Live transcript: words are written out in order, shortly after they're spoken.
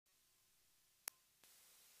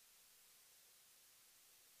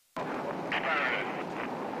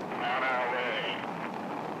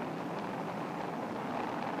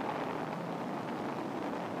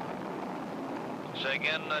Say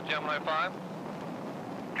again, Gemini 5?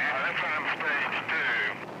 That's on stage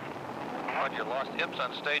 2. What, you lost hips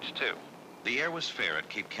on stage 2? The air was fair at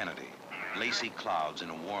Cape Kennedy, lacy clouds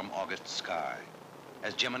in a warm August sky,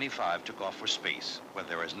 as Gemini 5 took off for space, where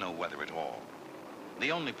there is no weather at all.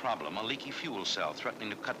 The only problem, a leaky fuel cell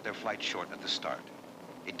threatening to cut their flight short at the start.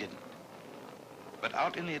 It didn't. But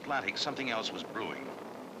out in the Atlantic, something else was brewing.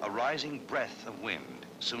 A rising breath of wind,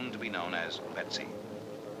 soon to be known as Betsy.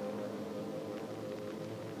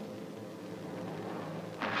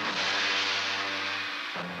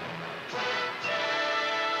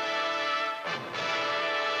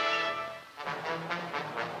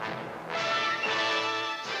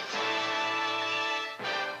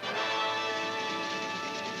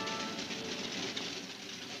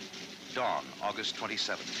 Dawn, August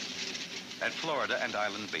 27th. At Florida and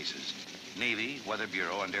island bases, Navy, Weather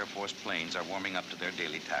Bureau, and Air Force planes are warming up to their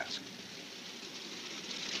daily task.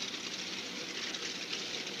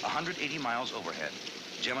 180 miles overhead,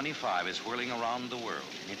 Gemini 5 is whirling around the world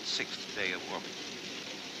in its 6th day of orbit.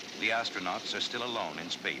 The astronauts are still alone in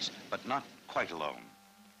space, but not quite alone.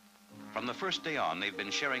 From the first day on, they've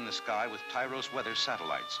been sharing the sky with Tyros weather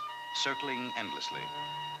satellites, circling endlessly,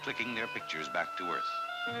 clicking their pictures back to Earth.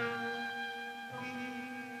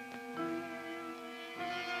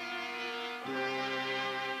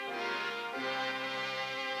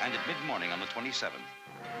 And at mid-morning on the 27th,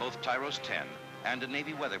 both Tyros 10 and a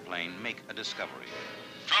Navy weather plane make a discovery.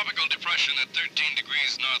 Tropical depression at 13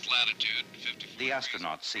 degrees north latitude, 54. The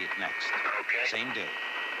astronauts see it next. Okay. Same day.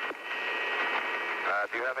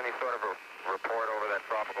 Do you have any sort of a report over that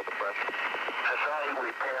tropical depression? I thought we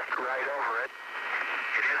passed right over it.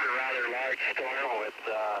 It is a rather large storm with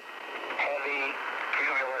heavy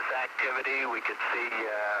cumulus activity. We could see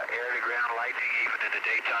air-to-ground lightning even in the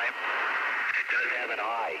daytime. It does have an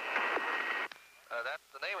eye.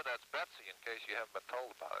 The name of that's Betsy, in case you haven't been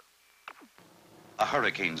told about it. A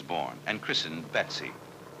hurricane's born and christened Betsy.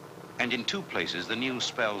 And in two places, the news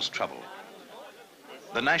spells trouble.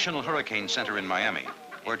 The National Hurricane Center in Miami,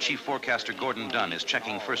 where Chief Forecaster Gordon Dunn is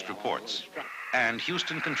checking first reports, and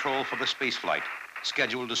Houston Control for the spaceflight,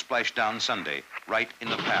 scheduled to splash down Sunday, right in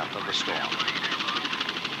the path of the storm.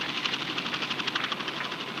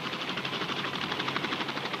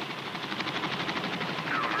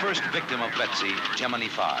 First victim of Betsy, Gemini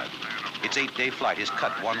 5. Its 8-day flight is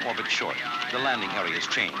cut one orbit short. The landing area is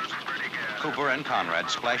changed. Cooper and Conrad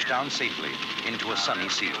splash down safely into a sunny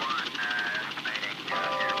sea.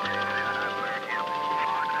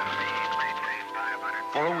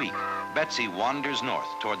 For a week, Betsy wanders north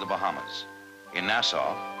toward the Bahamas. In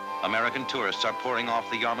Nassau, American tourists are pouring off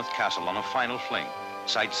the Yarmouth Castle on a final fling,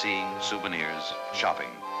 sightseeing, souvenirs, shopping.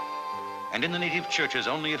 And in the native churches,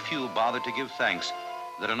 only a few bother to give thanks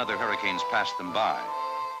that another hurricane's passed them by,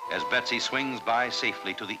 as Betsy swings by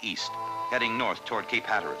safely to the east, heading north toward Cape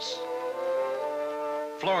Hatteras.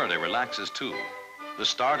 Florida relaxes too, the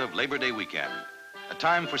start of Labor Day weekend, a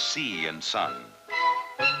time for sea and sun.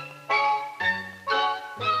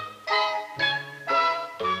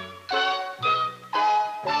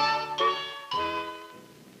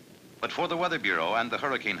 But for the Weather Bureau and the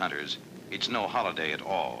hurricane hunters, it's no holiday at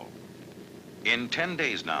all. In 10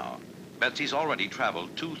 days now, Betsy's already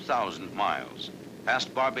traveled 2,000 miles,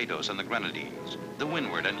 past Barbados and the Grenadines, the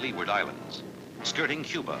Windward and Leeward Islands, skirting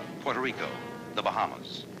Cuba, Puerto Rico, the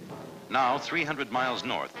Bahamas. Now, 300 miles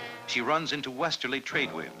north, she runs into westerly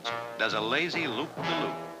trade winds, does a lazy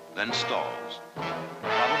loop-de-loop, then stalls.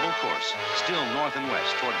 Probable course, still north and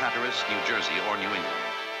west toward Hatteras, New Jersey, or New England.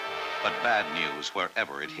 But bad news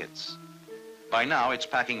wherever it hits. By now, it's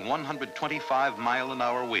packing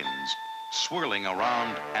 125-mile-an-hour winds, swirling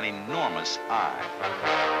around an enormous eye.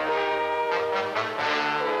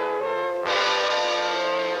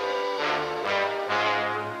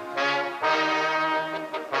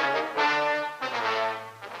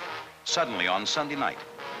 Suddenly, on Sunday night,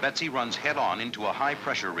 Betsy runs head-on into a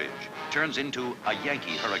high-pressure ridge, turns into a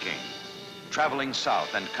Yankee hurricane, traveling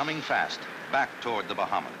south and coming fast back toward the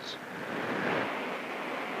Bahamas.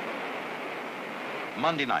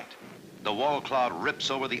 Monday night, the wall cloud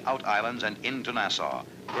rips over the out islands and into Nassau,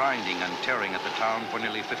 grinding and tearing at the town for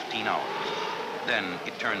nearly 15 hours. Then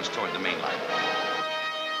it turns toward the mainland.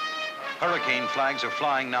 Hurricane flags are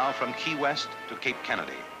flying now from Key West to Cape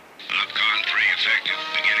Kennedy. Upcon 3 effective,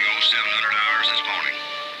 beginning 0700 hours this morning.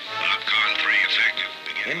 Upcon 3 effective,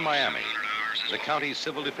 beginning In Miami, 0700 hours this the county's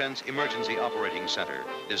Civil Defense Emergency Operating Center,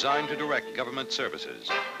 designed to direct government services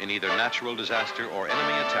in either natural disaster or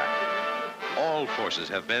enemy attack. All forces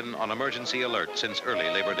have been on emergency alert since early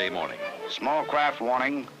Labor Day morning. Small craft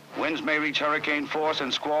warning. Winds may reach hurricane force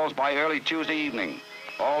and squalls by early Tuesday evening.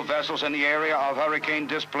 All vessels in the area of hurricane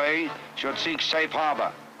display should seek safe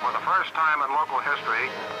harbor. For the first time in local history,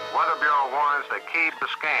 Weather Bureau warns that Key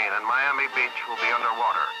Biscayne and Miami Beach will be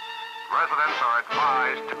underwater. Residents are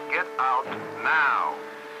advised to get out now.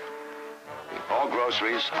 All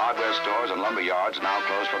groceries, hardware stores, and lumber yards now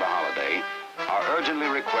closed for the holiday are urgently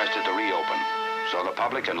requested to reopen so the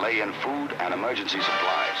public can lay in food and emergency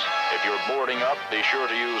supplies. If you're boarding up, be sure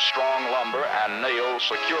to use strong lumber and nail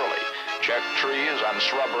securely. Check trees and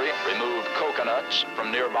shrubbery. Remove coconuts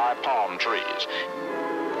from nearby palm trees.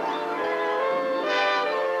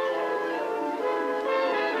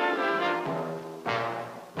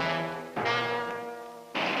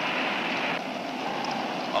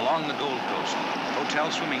 Along the Gold Coast,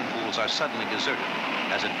 hotel swimming pools are suddenly deserted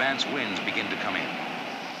as advance winds begin to come in.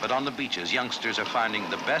 But on the beaches, youngsters are finding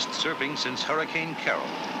the best surfing since Hurricane Carol.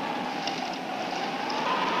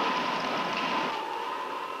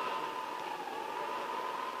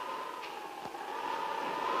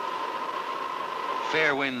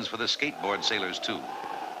 Fair winds for the skateboard sailors, too.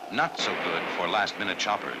 Not so good for last-minute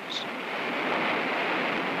shoppers.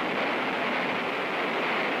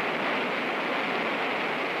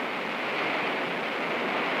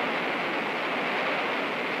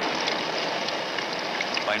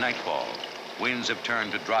 By nightfall, winds have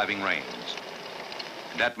turned to driving rains.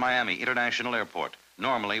 And at Miami International Airport,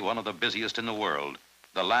 normally one of the busiest in the world,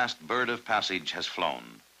 the last bird of passage has flown.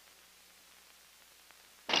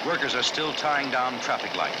 Workers are still tying down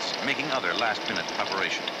traffic lights, making other last-minute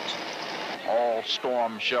preparations. All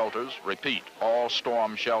storm shelters, repeat, all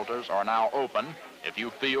storm shelters are now open. If you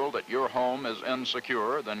feel that your home is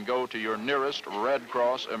insecure, then go to your nearest Red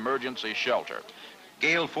Cross emergency shelter.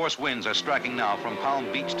 Gale force winds are striking now from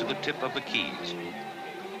Palm Beach to the tip of the Keys.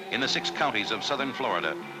 In the 6 counties of southern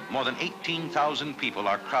Florida, more than 18,000 people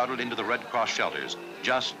are crowded into the Red Cross shelters,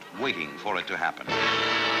 just waiting for it to happen.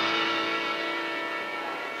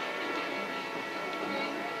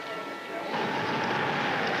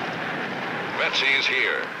 Betsy is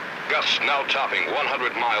here. Gusts now topping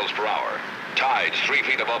 100 miles per hour. Tides 3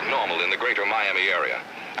 feet above normal in the greater Miami area.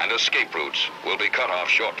 And escape routes will be cut off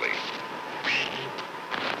shortly.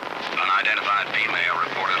 Unidentified female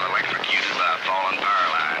reported electrocuted by a fallen power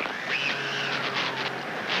line.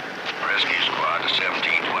 Rescue squad to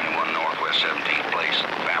 1721 Northwest 17th Place.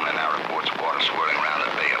 Family now reports water swirling around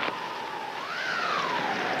the veil.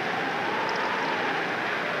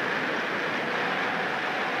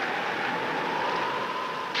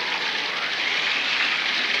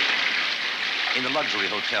 In the luxury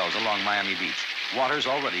hotels along Miami Beach, water's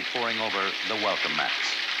already pouring over the welcome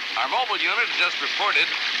mats. Our mobile unit just reported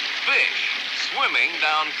fish swimming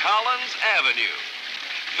down Collins Avenue.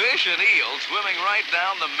 Fish and eels swimming right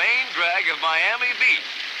down the main drag of Miami Beach.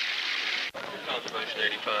 Conservation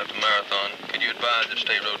 85 to Marathon. Could you advise if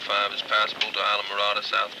State Road 5 is passable to Isla Morada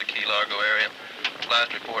south of the Key Largo area?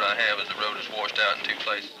 Last report I have is the road is washed out in 2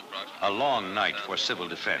 places. A long night for civil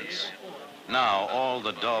defense. Now, all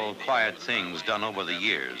the dull, quiet things done over the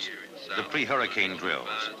years, the pre-hurricane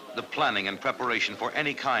drills, the planning and preparation for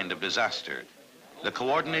any kind of disaster, the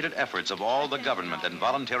coordinated efforts of all the government and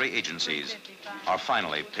voluntary agencies are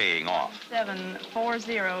finally paying off.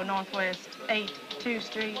 740 Northwest 82nd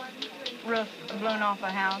Street, roof blown off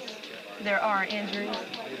a house. There are injuries.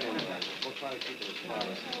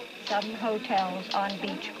 Some hotels on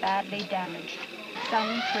beach badly damaged.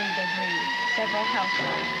 Some 3 degrees. Several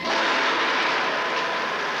households.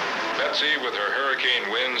 Betsy, with her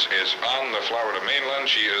hurricane winds, is on the Florida mainland.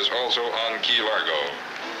 She is also on Key Largo.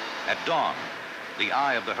 At dawn, the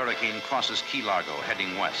eye of the hurricane crosses Key Largo,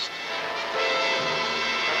 heading west.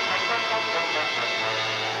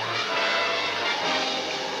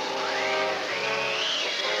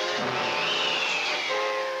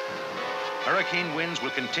 Hurricane winds will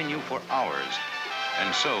continue for hours,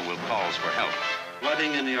 and so will calls for help.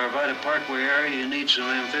 Flooding in the Arvada Parkway area, you need some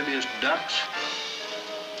amphibious ducks.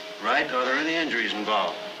 Right? Are there any injuries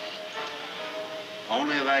involved?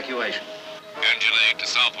 Only evacuation. Engine 8 to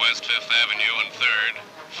Southwest 5th Avenue and 3rd.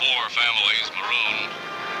 4 families marooned.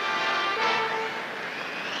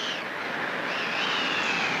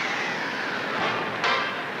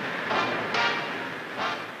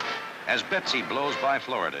 As Betsy blows by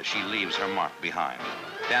Florida, she leaves her mark behind.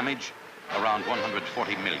 Damage, around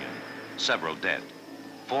 140 million. Several dead.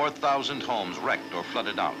 4,000 homes wrecked or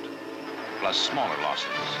flooded out, plus smaller losses.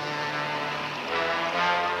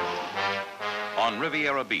 On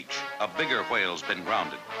Riviera Beach, a bigger whale's been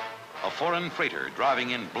grounded. A foreign freighter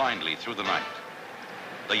driving in blindly through the night.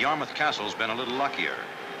 The Yarmouth Castle's been a little luckier.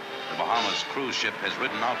 The Bahamas cruise ship has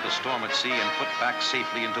ridden out the storm at sea and put back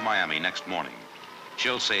safely into Miami next morning.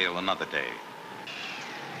 She'll sail another day.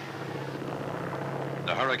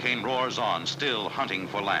 The hurricane roars on, still hunting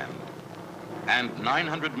for land. And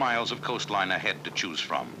 900 miles of coastline ahead to choose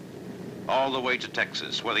from. All the way to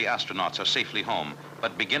Texas, where the astronauts are safely home,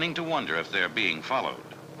 but beginning to wonder if they're being followed.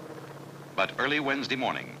 But early Wednesday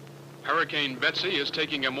morning, Hurricane Betsy is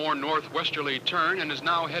taking a more northwesterly turn and is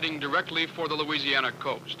now heading directly for the Louisiana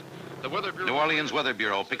coast. The Weather Bureau... New Orleans Weather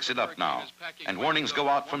Bureau picks it up now, and warnings go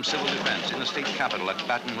out from Civil Defense in the state capital at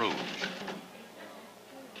Baton Rouge.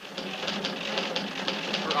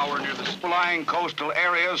 Per hour near the... Lying coastal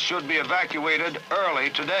areas should be evacuated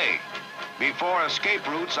early today, before escape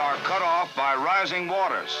routes are cut off by rising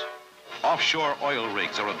waters. Offshore oil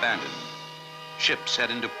rigs are abandoned. Ships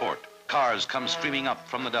head into port. Cars come streaming up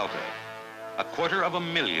from the Delta.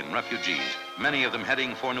 250,000 refugees, many of them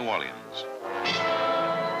heading for New Orleans.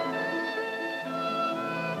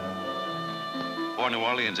 For New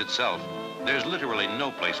Orleans itself, there's literally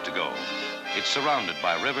no place to go. It's surrounded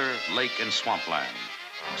by river, lake, and swampland.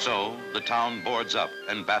 So the town boards up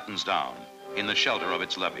and battens down in the shelter of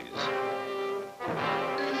its levees.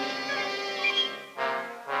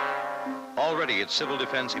 Already, its Civil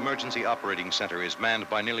Defense Emergency Operating Center is manned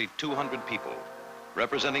by nearly 200 people,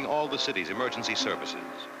 representing all the city's emergency services.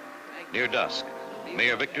 Near dusk,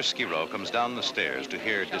 Mayor Victor Skiro comes down the stairs to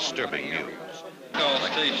hear disturbing news. All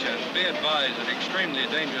stations, be advised that extremely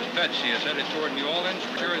dangerous Betsy is headed toward New Orleans.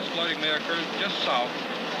 Serious flooding may occur just south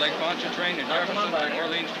Lake Pontchartrain and Jefferson and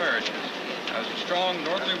Orleans parishes, as strong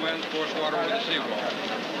northerly winds force water over the seawall.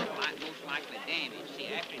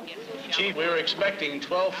 Chief, we were expecting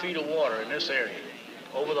 12 feet of water in this area,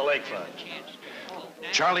 over the lakefront.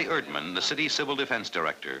 Charlie Erdman, the city civil defense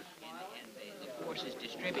director. The force is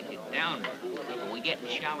distributed downward. We get in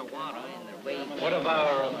shallow water and the waves... What of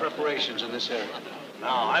our preparations in this area?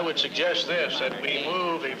 Now, I would suggest this, that we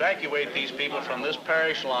evacuate these people from this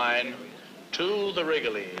parish line to the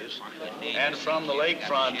Wrigley's and from the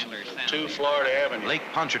lakefront to Florida Avenue. Lake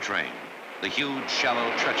Pontchartrain, the huge,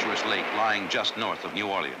 shallow, treacherous lake lying just north of New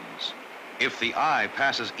Orleans. If the eye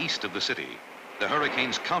passes east of the city, the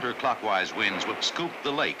hurricane's counterclockwise winds would scoop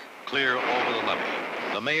the lake clear over the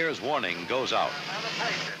levee. The mayor's warning goes out.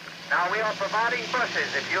 Now we are providing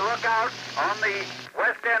buses. If you look out on the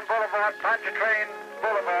West End Boulevard, Pontchartrain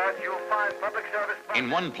Boulevard, you'll find public service buses. In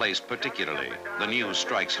one place particularly, the news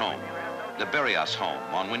strikes home. The Berrios home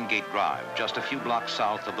on Wingate Drive, just a few blocks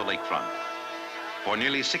south of the lakefront. For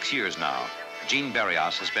nearly 6 years now, Gene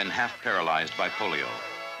Berrios has been half paralyzed by polio,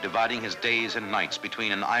 dividing his days and nights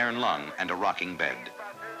between an iron lung and a rocking bed.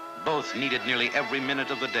 Both needed nearly every minute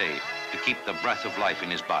of the day to keep the breath of life in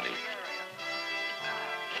his body.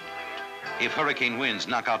 If hurricane winds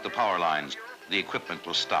knock out the power lines, the equipment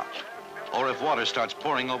will stop. Or if water starts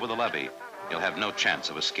pouring over the levee, he'll have no chance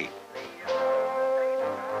of escape.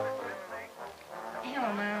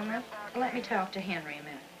 Hello, Mama. Let me talk to Henry a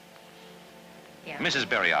minute. Yeah. Mrs.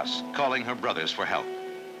 Berrios calling her brothers for help.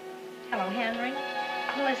 Hello, Henry.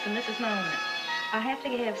 Listen, this is Mona. I have to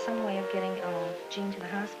have some way of getting Gene to the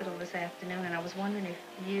hospital this afternoon, and I was wondering if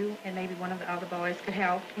you and maybe one of the other boys could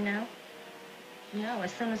help, you know? No,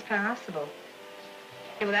 as soon as possible.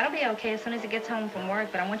 Yeah, well, that'll be okay as soon as he gets home from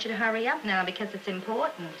work, but I want you to hurry up now because it's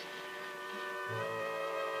important.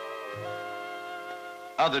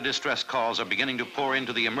 Other distress calls are beginning to pour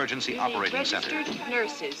into the emergency operating center. Registered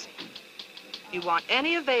nurses. You want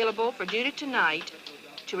any available for duty tonight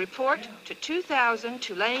to report to 2000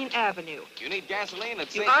 Tulane Avenue. You need gasoline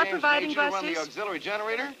at You St. are James providing Major to run buses? the auxiliary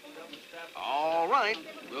generator? All right.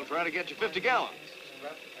 We'll try to get you 50 gallons.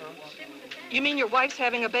 You mean your wife's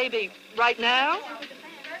having a baby right now?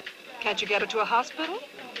 Can't you get her to a hospital?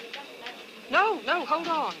 No, hold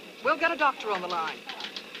on. We'll get a doctor on the line.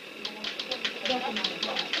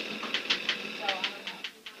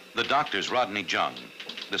 The doctor's Rodney Jung,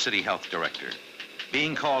 the city health director,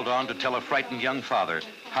 being called on to tell a frightened young father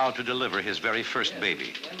how to deliver his very first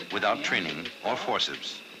baby without training or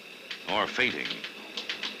forceps or fainting.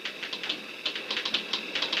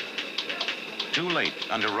 Too late,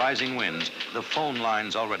 under rising winds, the phone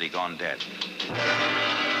line's already gone dead.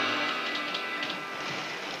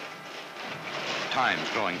 Time's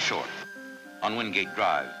growing short. On Wingate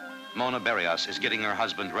Drive, Mona Berrios is getting her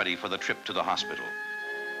husband ready for the trip to the hospital.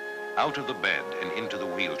 Out of the bed and into the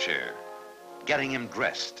wheelchair, getting him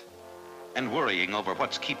dressed, and worrying over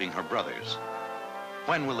what's keeping her brothers.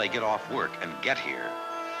 When will they get off work and get here?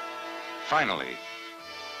 Finally,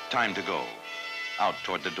 time to go, out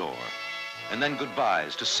toward the door. And then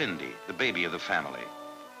goodbyes to Cindy, the baby of the family,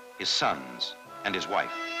 his sons, and his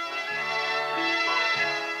wife.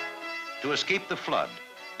 To escape the flood,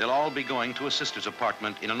 they'll all be going to a sister's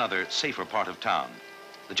apartment in another, safer part of town,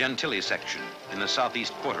 the Gentilly section in the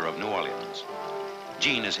southeast quarter of New Orleans.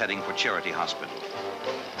 Jean is heading for Charity Hospital.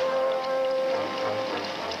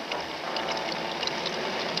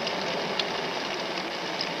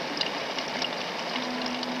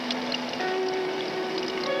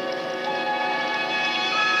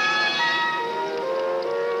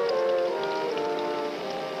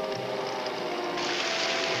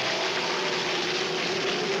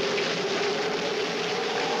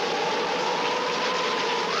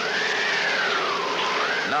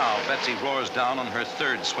 Now, Betsy roars down on her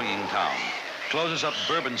third swinging town, closes up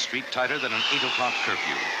Bourbon Street tighter than an 8 o'clock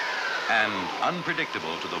curfew. And,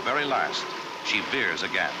 unpredictable to the very last, she veers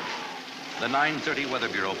again. The 9:30 Weather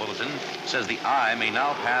Bureau bulletin says the eye may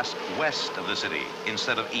now pass west of the city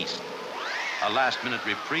instead of east. A last-minute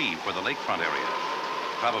reprieve for the lakefront area.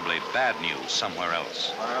 Probably bad news somewhere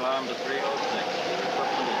else. Fire alarm to 306. Your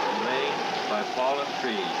equipment is delayed by fallen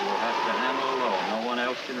trees. You will have to handle alone. No one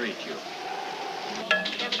else can reach you.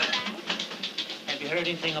 Have you heard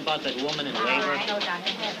anything about that woman in labor?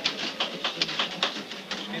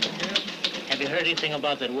 Have you heard anything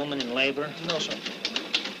about that woman in labor? No, sir.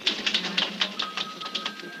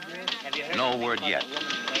 No word yet,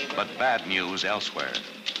 but bad news elsewhere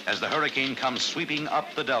as the hurricane comes sweeping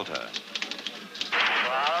up the Delta.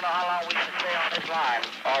 Well, I don't know how long we can stay on this line.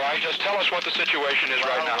 All right, just tell us what the situation is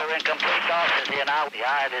right now. We're in complete darkness here now. The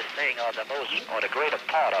eye of this thing, or the greater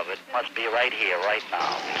part of it, must be right here, right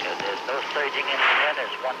now, because there's no surging in the wind.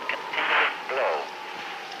 There's one continuous blow.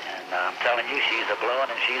 And I'm telling you, she's a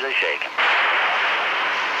blowing and she's a shaking.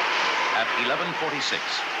 At 11:46,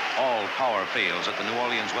 all power fails at the New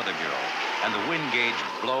Orleans Weather Bureau, and the wind gauge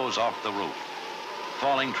blows off the roof.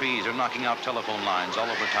 Falling trees are knocking out telephone lines all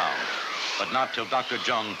over town, but not till Dr.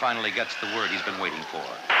 Jung finally gets the word he's been waiting for.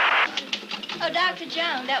 Oh, Dr.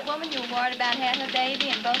 Jung, that woman you were worried about had her baby,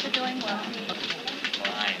 and both are doing well.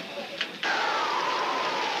 Fine.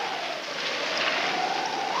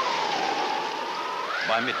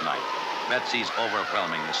 By midnight, Betsy's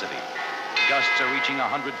overwhelming the city. Gusts are reaching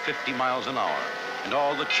 150 miles an hour, and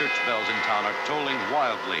all the church bells in town are tolling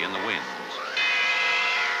wildly in the winds.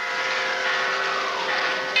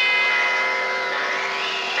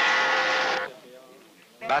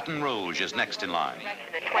 Baton Rouge is next in line. The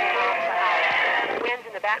winds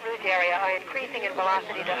in the Baton Rouge area are increasing in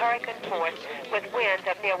velocity to hurricane force with winds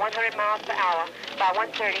of near 100 miles per hour by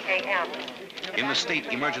 1:30 a.m. In the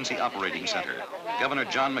State Emergency Operating Center, Governor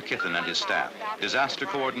John McKithen and his staff, Disaster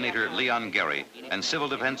Coordinator Leon Gary, and Civil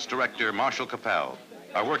Defense Director Marshall Capel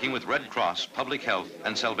are working with Red Cross, Public Health,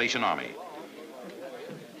 and Salvation Army,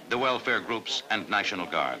 the welfare groups, and National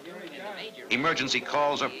Guard. Emergency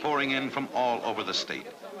calls are pouring in from all over the state,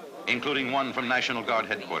 including one from National Guard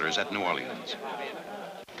headquarters at New Orleans.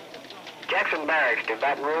 Jackson Barracks to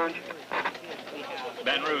Baton Rouge.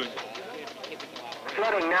 Baton Rouge.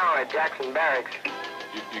 Flooding now at Jackson Barracks.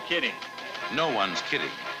 You're kidding. No one's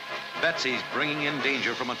kidding. Betsy's bringing in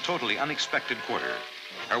danger from a totally unexpected quarter.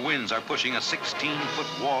 Her winds are pushing a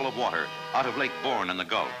 16-foot wall of water out of Lake Bourne in the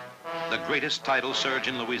Gulf, the greatest tidal surge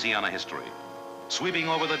in Louisiana history. Sweeping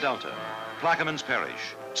over the Delta, Plaquemines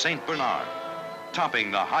Parish, St. Bernard, topping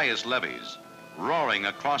the highest levees, roaring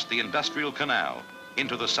across the Industrial Canal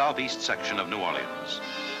into the southeast section of New Orleans.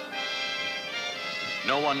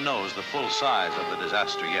 No one knows the full size of the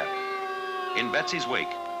disaster yet. In Betsy's wake,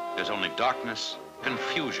 there's only darkness,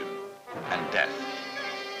 confusion, and death.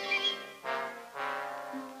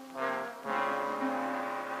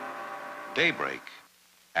 Daybreak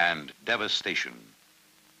and devastation.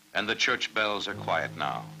 And the church bells are quiet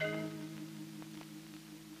now.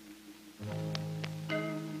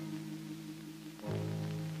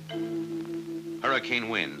 Hurricane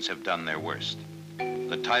winds have done their worst.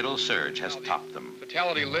 The tidal surge has topped them.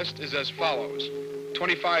 Fatality list is as follows.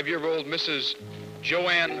 25-year-old Mrs.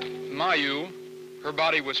 Joanne Mayu, her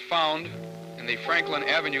body was found in the Franklin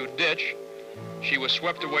Avenue ditch. She was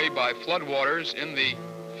swept away by floodwaters in the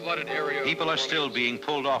flooded area. People are still being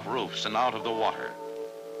pulled off roofs and out of the water.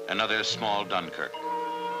 Another small Dunkirk.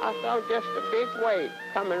 I saw just a big wave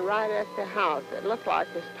coming right at the house. It looked like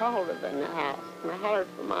it's taller than the house. And I hollered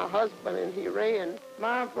for my husband, and he ran.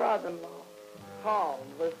 My brother-in-law called,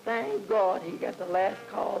 but thank God he got the last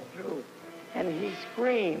call through. And he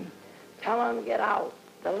screamed, "Tell him to get out.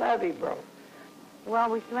 The levee broke." Well,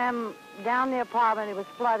 we swam down the apartment. It was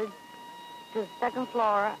flooded to the second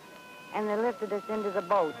floor, and they lifted us into the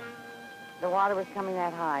boat. The water was coming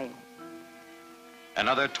that high.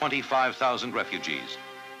 Another 25,000 refugees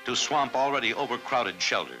to swamp already overcrowded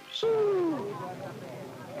shelters.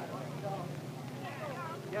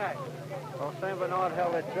 Yeah. Well, St. Bernard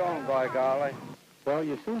held its own, by golly. Well,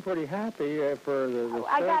 you seem pretty happy for the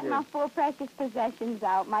I got my 4 precious possessions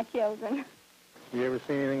out, my children. You ever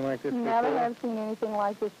seen anything like this Never before? have seen anything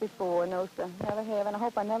like this before, no, sir. Never have, and I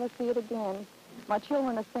hope I never see it again. My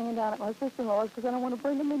children are singing down at my sister-in-law's because I don't want to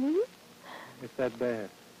bring them in here. It's that bad.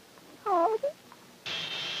 Oh,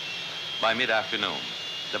 By mid-afternoon,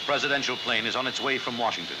 the presidential plane is on its way from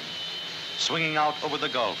Washington, swinging out over the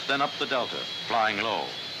Gulf, then up the Delta, flying low,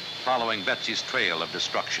 following Betsy's trail of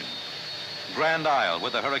destruction. Grand Isle,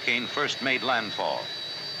 where the hurricane first made landfall,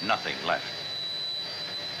 nothing left.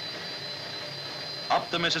 Up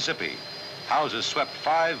the Mississippi, houses swept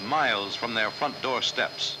 5 miles from their front door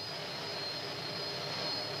steps.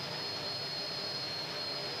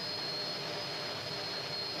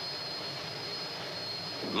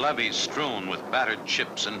 Levees strewn with battered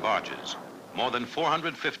ships and barges, more than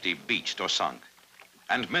 450 beached or sunk.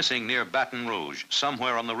 And missing near Baton Rouge,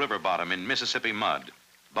 somewhere on the river bottom in Mississippi mud,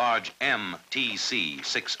 barge MTC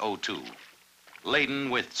 602, laden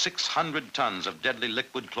with 600 tons of deadly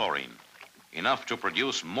liquid chlorine, enough to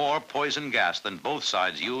produce more poison gas than both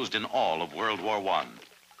sides used in all of World War I,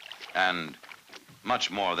 and much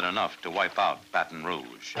more than enough to wipe out Baton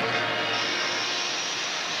Rouge.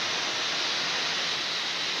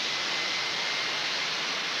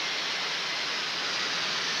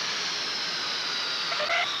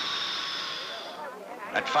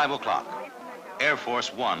 At 5 o'clock, Air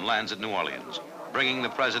Force One lands at New Orleans, bringing the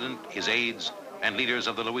president, his aides, and leaders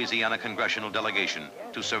of the Louisiana congressional delegation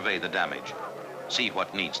to survey the damage, see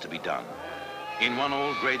what needs to be done. In one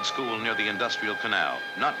old grade school near the Industrial Canal,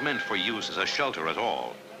 not meant for use as a shelter at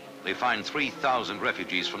all, they find 3,000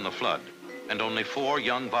 refugees from the flood and only 4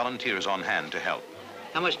 young volunteers on hand to help.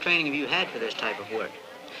 How much training have you had for this type of work?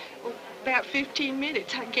 About 15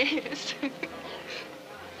 minutes, I guess.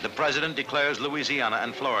 The president declares Louisiana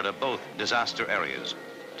and Florida both disaster areas,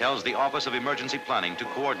 tells the Office of Emergency Planning to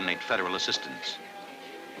coordinate federal assistance.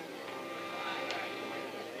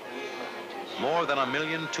 More than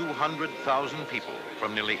 1,200,000 people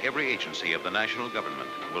from nearly every agency of the national government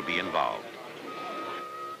will be involved.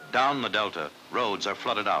 Down the Delta, roads are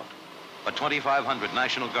flooded out, but 2,500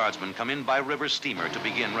 National Guardsmen come in by river steamer to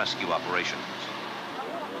begin rescue operations.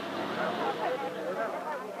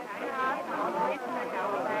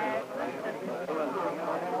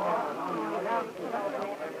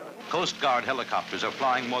 Coast Guard helicopters are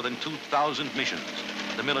flying more than 2,000 missions.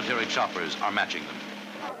 The military choppers are matching them.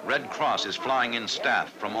 Red Cross is flying in staff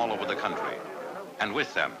from all over the country. And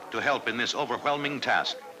with them, to help in this overwhelming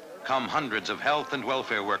task, come hundreds of health and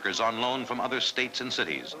welfare workers on loan from other states and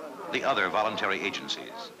cities, the other voluntary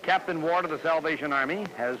agencies. Captain Ward of the Salvation Army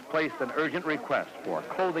has placed an urgent request for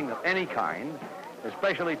clothing of any kind,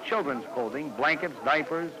 especially children's clothing, blankets,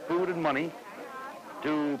 diapers, food, and money,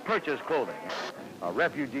 to purchase clothing. A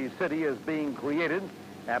refugee city is being created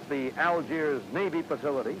at the Algiers Navy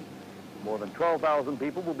facility. More than 12,000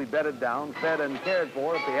 people will be bedded down, fed, and cared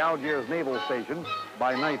for at the Algiers Naval Station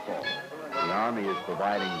by nightfall. The Army is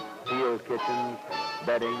providing field kitchens,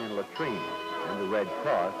 bedding, and latrines. And the Red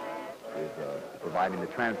Cross is providing the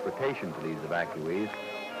transportation to these evacuees.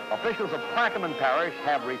 Officials of Plaquemine Parish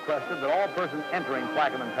have requested that all persons entering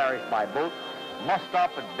Plaquemine Parish by boat must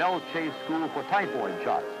stop at Belle Chase School for typhoid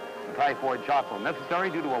shots. The typhoid shots are necessary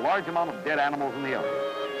due to a large amount of dead animals in the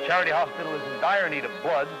area. Charity Hospital is in dire need of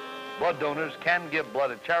blood. Blood donors can give blood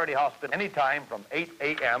at Charity Hospital anytime from 8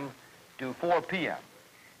 a.m. to 4 p.m.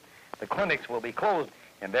 The clinics will be closed,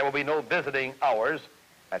 and there will be no visiting hours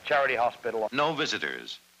at Charity Hospital. No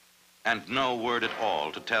visitors, and no word at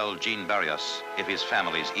all to tell Jean Barrios if his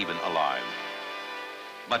family's even alive.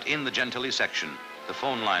 But in the Gentilly section, the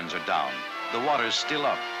phone lines are down. The water's still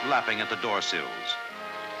up, lapping at the door sills.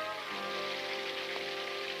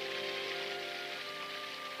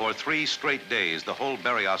 For 3 straight days, the whole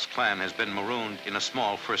Barrios clan has been marooned in a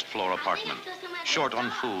small first-floor apartment, short on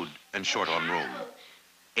food and short on room.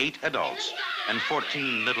 8 adults and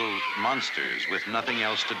 14 little monsters with nothing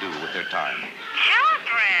else to do with their time.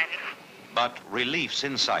 Children! But relief's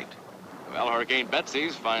in sight. Well, Hurricane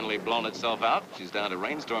Betsy's finally blown itself out. She's down to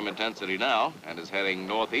rainstorm intensity now and is heading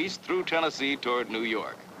northeast through Tennessee toward New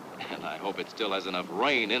York. And I hope it still has enough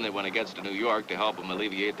rain in it when it gets to New York to help them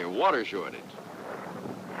alleviate their water shortage.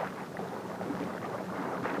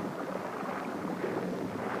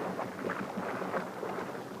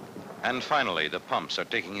 And finally, the pumps are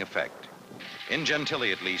taking effect. In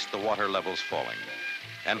Gentilly, at least, the water level's falling.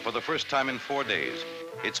 And for the first time in 4 days,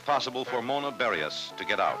 it's possible for Mona Barrios to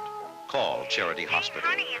get out. Call Charity Hospital.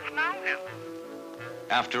 Honey, it's Mona.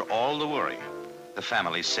 After all the worry, the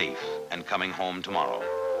family's safe and coming home tomorrow.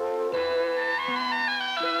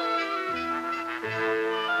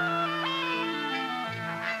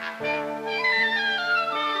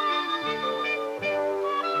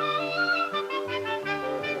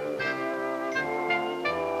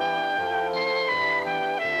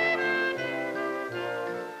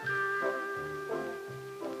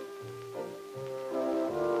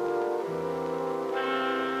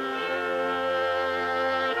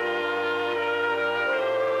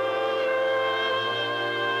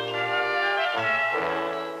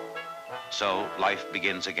 So life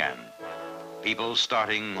begins again. People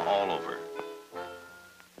starting all over.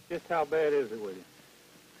 Just how bad is it with you?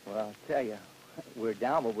 Well, I'll tell you, we're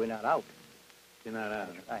down, but we're not out. You're not out.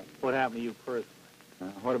 Right. What happened to you personally?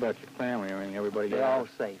 What about your family? I mean, everybody They're got all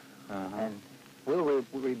safe. And we'll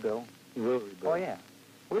rebuild. You will rebuild? Oh, yeah.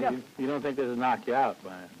 You don't think this will knock you out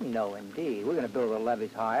by it? No, indeed. We're going to build the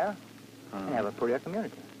levees higher and have a prettier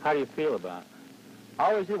community. How do you feel about it? I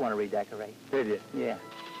always did want to redecorate. Did you? Yeah.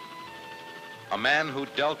 A man who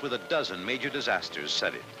dealt with a dozen major disasters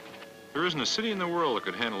said it. There isn't a city in the world that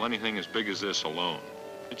could handle anything as big as this alone.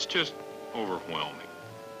 It's just overwhelming.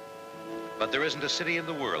 But there isn't a city in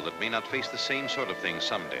the world that may not face the same sort of thing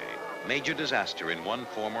someday. Major disaster in one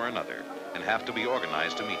form or another, and have to be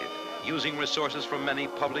organized to meet it, using resources from many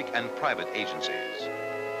public and private agencies.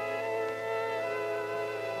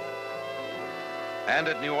 And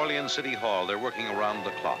at New Orleans City Hall, they're working around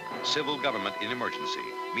the clock. Civil government in emergency,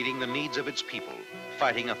 meeting the needs of its people,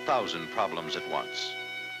 fighting 1,000 problems at once.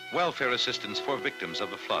 Welfare assistance for victims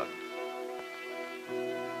of the flood.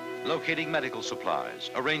 Locating medical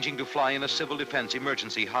supplies, arranging to fly in a civil defense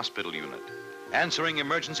emergency hospital unit, answering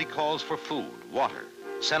emergency calls for food, water,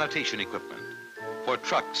 sanitation equipment, for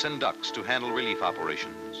trucks and ducks to handle relief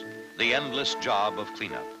operations. The endless job of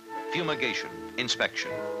cleanup, fumigation,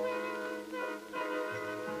 inspection.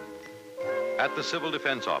 At the Civil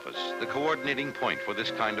Defense Office, the coordinating point for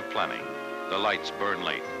this kind of planning, the lights burn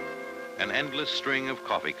late. An endless string of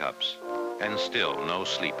coffee cups, and still no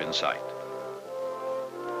sleep in sight.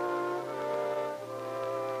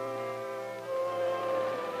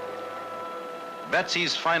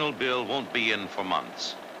 Betsy's final bill won't be in for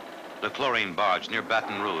months. The chlorine barge near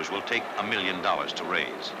Baton Rouge will take $1 million to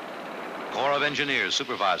raise. Corps of Engineers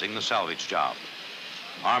supervising the salvage job.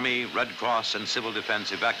 Army, Red Cross, and Civil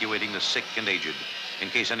Defense evacuating the sick and aged in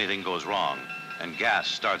case anything goes wrong and gas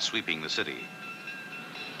starts sweeping the city.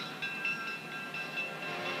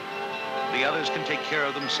 The others can take care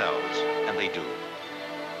of themselves, and they do.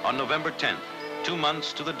 On November 10th, 2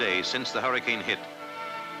 months to the day since the hurricane hit,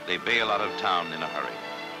 they bail out of town in a hurry.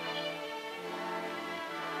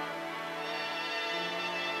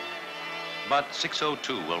 But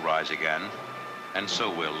 602 will rise again, and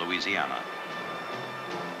so will Louisiana.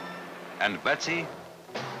 And Betsy,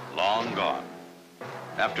 long gone.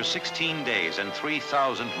 After 16 days and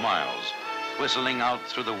 3,000 miles, whistling out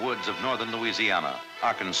through the woods of northern Louisiana,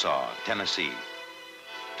 Arkansas, Tennessee,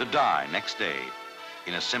 to die next day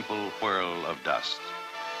in a simple whirl of dust.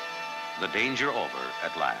 The danger over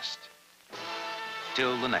at last,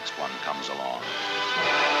 till the next one comes along.